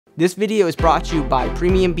This video is brought to you by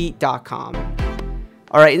PremiumBeat.com.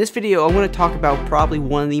 Alright, in this video I want to talk about probably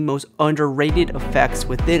one of the most underrated effects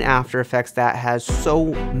within After Effects that has so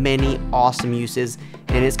many awesome uses,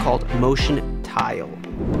 and it's called Motion Tile.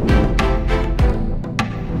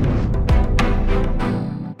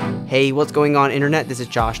 Hey, what's going on internet? This is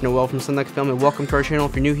Josh Noel from SonduckFilm, and welcome to our channel.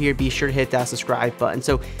 If you're new here, be sure to hit that subscribe button.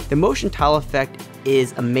 So the motion tile effect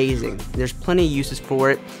is amazing. There's plenty of uses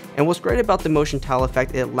for it, and what's great about the motion tile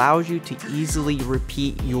effect, it allows you to easily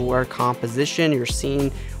repeat your composition, your scene,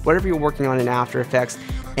 whatever you're working on in After Effects.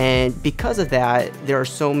 And because of that, there are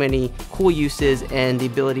so many cool uses and the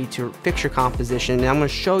ability to fix your composition. And I'm going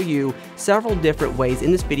to show you several different ways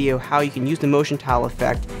in this video how you can use the motion tile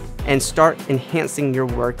effect and start enhancing your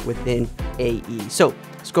work within AE. So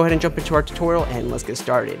let's go ahead and jump into our tutorial and let's get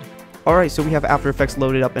started. Alright, so we have After Effects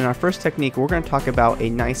loaded up. In our first technique, we're going to talk about a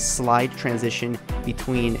nice slide transition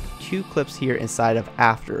between two clips here inside of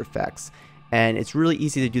After Effects. And it's really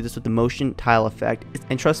easy to do this with the motion tile effect,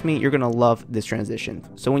 and trust me, you're going to love this transition.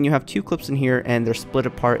 So when you have two clips in here and they're split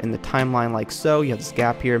apart in the timeline like so, you have this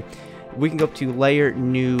gap here, we can go up to Layer,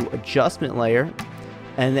 New Adjustment Layer,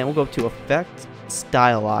 and then we'll go up to Effect,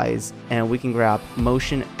 Stylize, and we can grab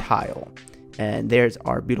Motion Tile. And there's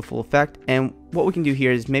our beautiful effect. And what we can do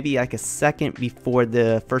here is maybe like a second before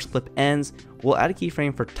the first clip ends, we'll add a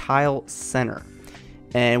keyframe for Tile Center.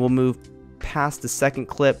 And we'll move past the second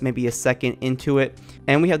clip, maybe a second into it,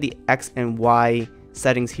 and we have the X and Y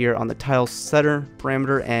settings here on the tile center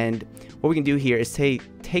parameter. And what we can do here is take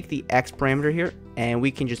the X parameter here, and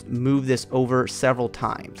we can just move this over several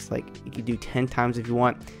times. Like you can do 10 times if you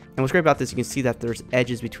want. And what's great about this, you can see that there's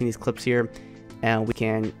edges between these clips here, and we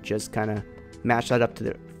can just kind of match that up to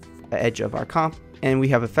the edge of our comp, and we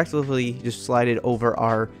have effectively just slided over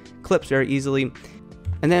our clips very easily.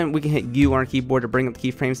 And then we can hit U on our keyboard to bring up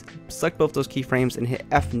the keyframes. Select both those keyframes and hit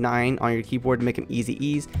F9 on your keyboard to make them easy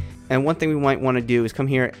ease. And one thing we might want to do is come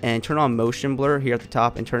here and turn on motion blur here at the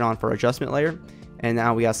top and turn on for adjustment layer. And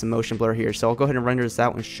now we have some motion blur here. So I'll go ahead and render this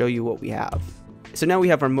out and show you what we have. So now we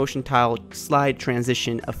have our motion tile slide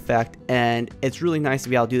transition effect, and it's really nice to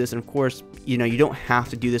be able to do this. And of course, you know, you don't have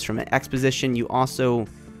to do this from an X position. You also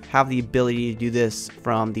have the ability to do this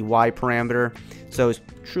from the Y parameter. So it's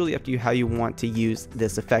truly up to you how you want to use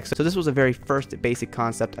this effect. So this was a very first basic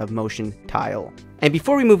concept of motion tile. And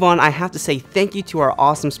before we move on, I have to say thank you to our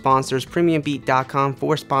awesome sponsors, PremiumBeat.com,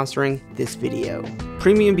 for sponsoring this video.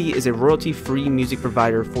 PremiumBeat is a royalty-free music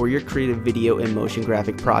provider for your creative video and motion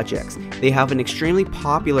graphic projects. They have an extremely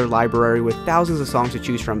popular library with thousands of songs to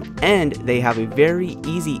choose from, and they have a very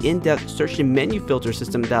easy in-depth search and menu filter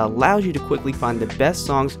system that allows you to quickly find the best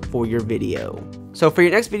songs for your video. So for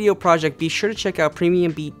your next video project, be sure to check out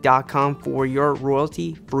PremiumBeat.com for your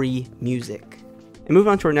royalty-free music. And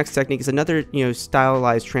moving on to our next technique is another,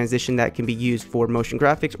 stylized transition that can be used for motion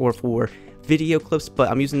graphics or for video clips, but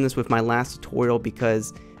I'm using this with my last tutorial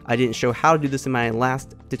because I didn't show how to do this in my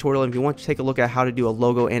last tutorial. If you want to take a look at how to do a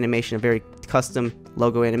logo animation, a very custom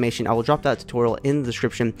logo animation, I will drop that tutorial in the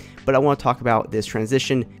description. But I want to talk about this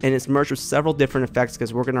transition, and it's merged with several different effects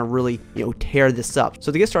because we're going to really, tear this up.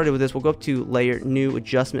 So to get started with this, we'll go up to Layer, New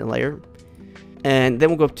Adjustment Layer, and then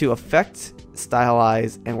we'll go up to Effect,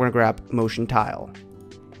 Stylize, and we're going to grab Motion Tile.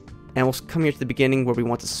 And we'll come here to the beginning where we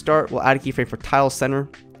want to start. We'll add a keyframe for Tile Center.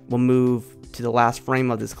 We'll move to the last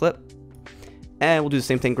frame of this clip, and we'll do the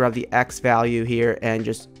same thing, grab the X value here and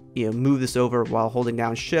just move this over while holding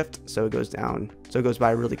down Shift so it goes down, so it goes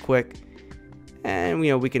by really quick. And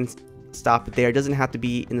we can stop it there. It doesn't have to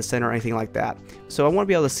be in the center or anything like that. So I want to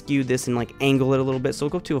be able to skew this and like angle it a little bit, so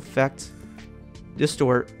we'll go to Effect,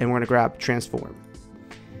 Distort, and we're going to grab Transform.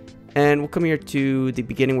 And we'll come here to the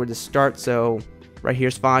beginning where this starts, so right here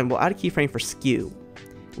is fine. We'll add a keyframe for Skew.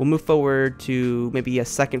 We'll move forward to maybe a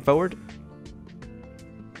second forward,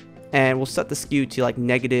 and we'll set the skew to like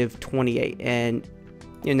 -28, and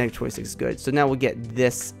 -26 is good. So now we'll get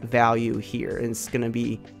this value here, and it's going to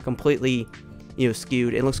be completely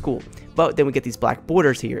skewed. It looks cool. But then we get these black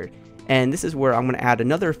borders here, and this is where I'm going to add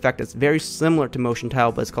another effect that's very similar to motion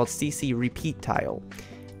tile, but it's called CC Repeat Tile.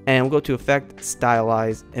 And we'll go to Effect,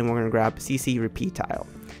 Stylize, and we're going to grab CC Repeat Tile.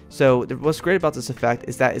 So what's great about this effect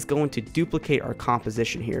is that it's going to duplicate our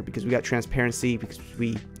composition here because we got transparency because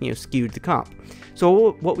we skewed the comp.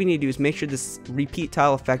 So what we need to do is make sure this repeat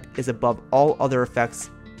tile effect is above all other effects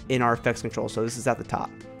in our effects control. So this is at the top.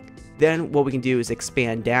 Then what we can do is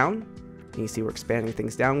expand down. You can see we're expanding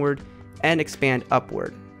things downward, and expand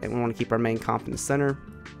upward. And we want to keep our main comp in the center.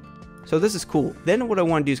 So this is cool. Then what I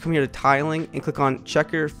want to do is come here to tiling and click on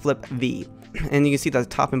Checker Flip V. And you can see that the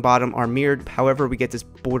top and bottom are mirrored. However, we get this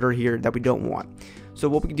border here that we don't want. So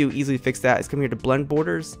what we can do easily fix that is come here to blend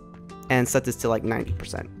borders and set this to like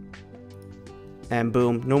 90%. And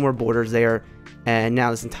boom, no more borders there. And now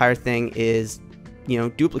this entire thing is, you know,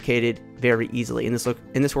 duplicated very easily. And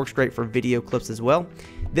this works great for video clips as well.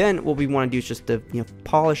 Then what we want to do is just to, you know,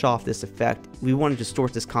 polish off this effect. We want to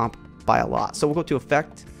distort this comp by a lot. So we'll go to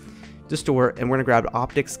Effect, Distort, and we're going to grab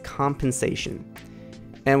Optics Compensation.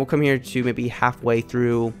 And we'll come here to maybe halfway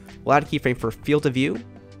through. We'll add a keyframe for Field of View.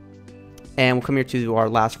 And we'll come here to our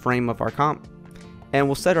last frame of our comp. And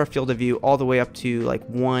we'll set our field of view all the way up to like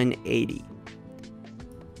 180.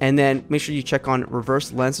 And then make sure you check on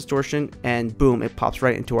reverse lens distortion, and boom, it pops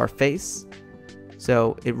right into our face.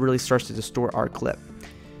 So it really starts to distort our clip.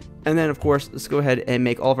 And then of course, let's go ahead and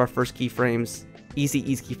make all of our first keyframes easy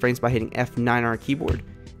ease keyframes by hitting F9 on our keyboard.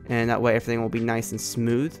 And that way everything will be nice and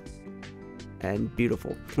smooth and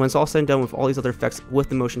beautiful. When it's all said and done with all these other effects with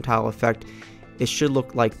the motion tile effect, it should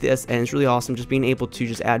look like this, and it's really awesome just being able to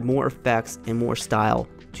just add more effects and more style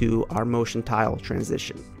to our motion tile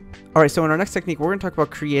transition. Alright, so in our next technique, we're going to talk about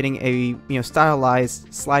creating a stylized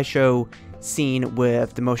slideshow scene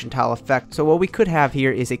with the motion tile effect. So what we could have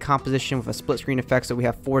here is a composition with a split screen effect. So we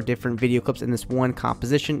have 4 different video clips in this one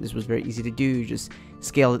composition. This was very easy to do. You just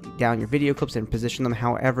scale down your video clips and position them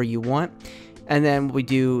however you want. And then what we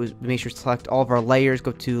do is make sure to select all of our layers,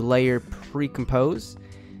 go to Layer, Pre-Compose,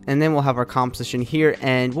 and then we'll have our composition here.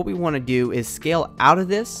 And what we want to do is scale out of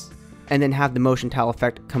this and then have the motion tile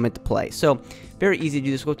effect come into play. So very easy to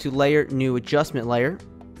do this. Go to Layer, New Adjustment Layer,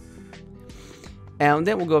 and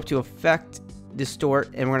then we'll go up to Effect, Distort,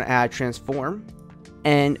 and we're going to add Transform.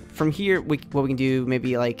 And from here, what we can do,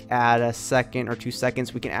 maybe like add a second or 2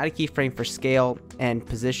 seconds. We can add a keyframe for scale and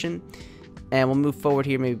position, and we'll move forward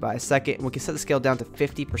here maybe by a second. We can set the scale down to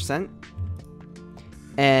 50%.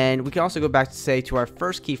 And we can also go back to say to our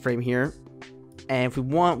first keyframe here, and if we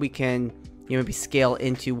want, we can maybe scale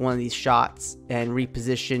into one of these shots and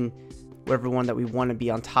reposition whatever one that we want to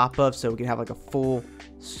be on top of, so we can have like a full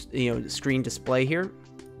screen display here.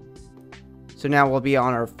 So now we'll be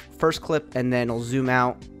on our first clip, and then it'll zoom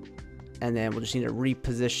out, and then we'll just need to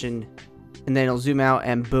reposition, and then it'll zoom out,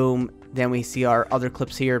 and boom, then we see our other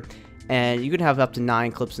clips here. And you can have up to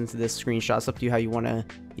 9 clips into this screenshot. It's up to you how you want to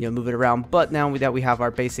move it around. But now that we have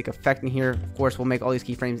our basic effect in here, of course, we'll make all these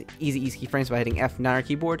keyframes easy keyframes by hitting F9 on our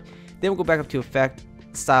keyboard. Then we'll go back up to Effect,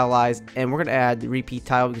 Stylize, and we're going to add the repeat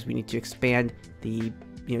tile because we need to expand the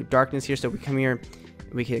darkness here. So we come here,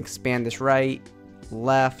 we can expand this right,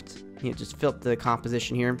 left, just fill up the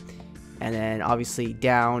composition here, and then obviously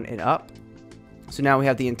down and up. So now we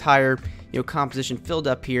have the entire composition filled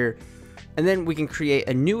up here. And then we can create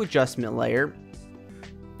a new adjustment layer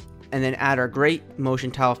and then add our great motion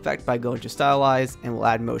tile effect by going to Stylize, and we'll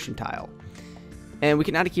add motion tile. And we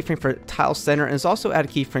can add a keyframe for tile center, and let's also add a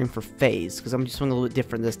keyframe for phase because I'm just doing a little bit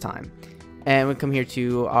different this time. And we come here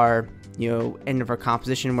to our end of our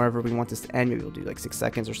composition, wherever we want this to end. Maybe we'll do like 6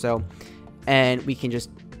 seconds or so. And we can just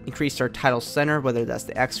increase our title center, whether that's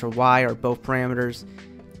the X or Y or both parameters.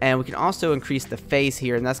 And we can also increase the phase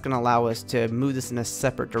here, and that's going to allow us to move this in a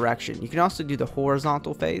separate direction. You can also do the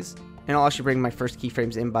horizontal phase, and I'll actually bring my first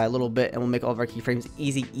keyframes in by a little bit, and we'll make all of our keyframes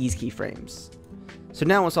easy ease keyframes. So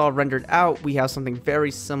now it's all rendered out, we have something very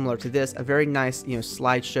similar to this, a very nice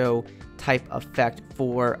slideshow type effect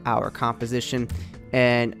for our composition.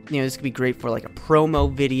 And this could be great for like a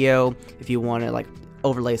promo video if you want to like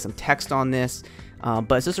overlay some text on this.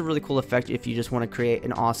 But it's just a really cool effect if you just want to create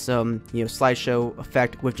an awesome slideshow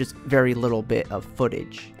effect with just very little bit of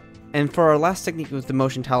footage. And for our last technique with the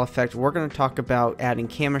motion tile effect, we're going to talk about adding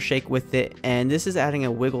camera shake with it, and this is adding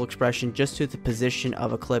a wiggle expression just to the position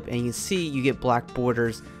of a clip. And you can see you get black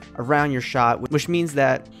borders around your shot, which means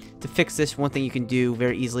that to fix this, one thing you can do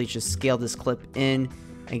very easily is just scale this clip in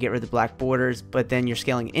and get rid of the black borders, but then you're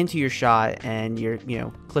scaling into your shot and you're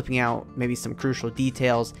clipping out maybe some crucial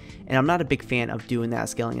details. And I'm not a big fan of doing that,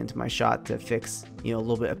 scaling into my shot to fix a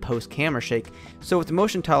little bit of post camera shake. So with the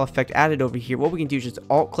motion tile effect added over here, what we can do is just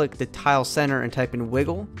alt click the tile center and type in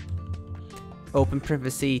wiggle, open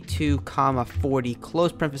parenthesis 2,40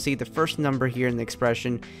 close parenthesis. The first number here in the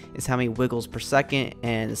expression is how many wiggles per second,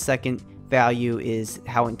 and the second value is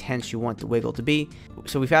how intense you want the wiggle to be.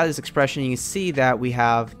 So we've had this expression. You can see that we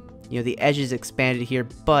have the edges expanded here,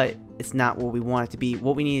 but it's not what we want it to be.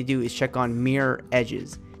 What we need to do is check on mirror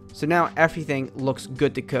edges. So now everything looks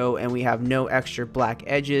good to go, and we have no extra black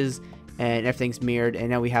edges, and everything's mirrored. And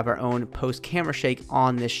now we have our own post camera shake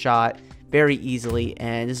on this shot very easily,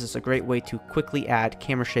 and this is a great way to quickly add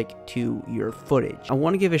camera shake to your footage. I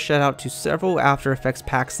want to give a shout out to several After Effects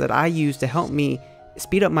packs that I use to help me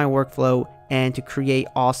speed up my workflow and to create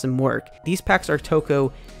awesome work. These packs are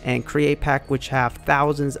Toko and Create Pack, which have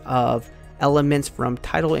thousands of elements from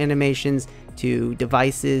title animations to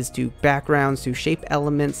devices to backgrounds to shape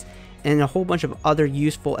elements and a whole bunch of other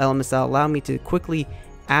useful elements that allow me to quickly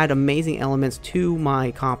add amazing elements to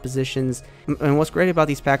my compositions. And what's great about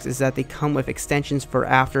these packs is that they come with extensions for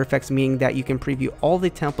After Effects, meaning that you can preview all the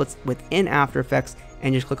templates within After Effects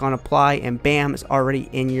and just click on apply and bam, it's already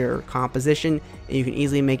in your composition, and you can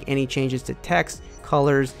easily make any changes to text,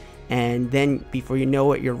 colors, and then before you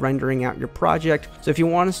know it, you're rendering out your project. So if you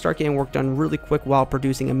want to start getting work done really quick while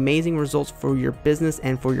producing amazing results for your business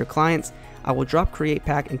and for your clients, I will drop Create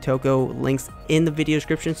Pack and Toko links in the video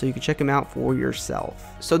description so you can check them out for yourself.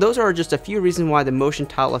 So those are just a few reasons why the motion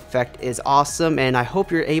tile effect is awesome, and I hope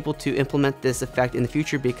you're able to implement this effect in the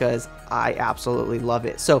future because I absolutely love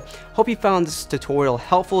it. So hope you found this tutorial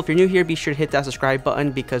helpful. If you're new here, be sure to hit that subscribe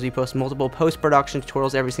button because we post multiple post-production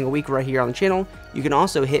tutorials every single week right here on the channel. You can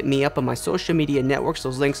also hit me up on my social media networks.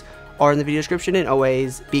 Those links are in the video description, and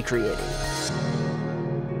always be creating.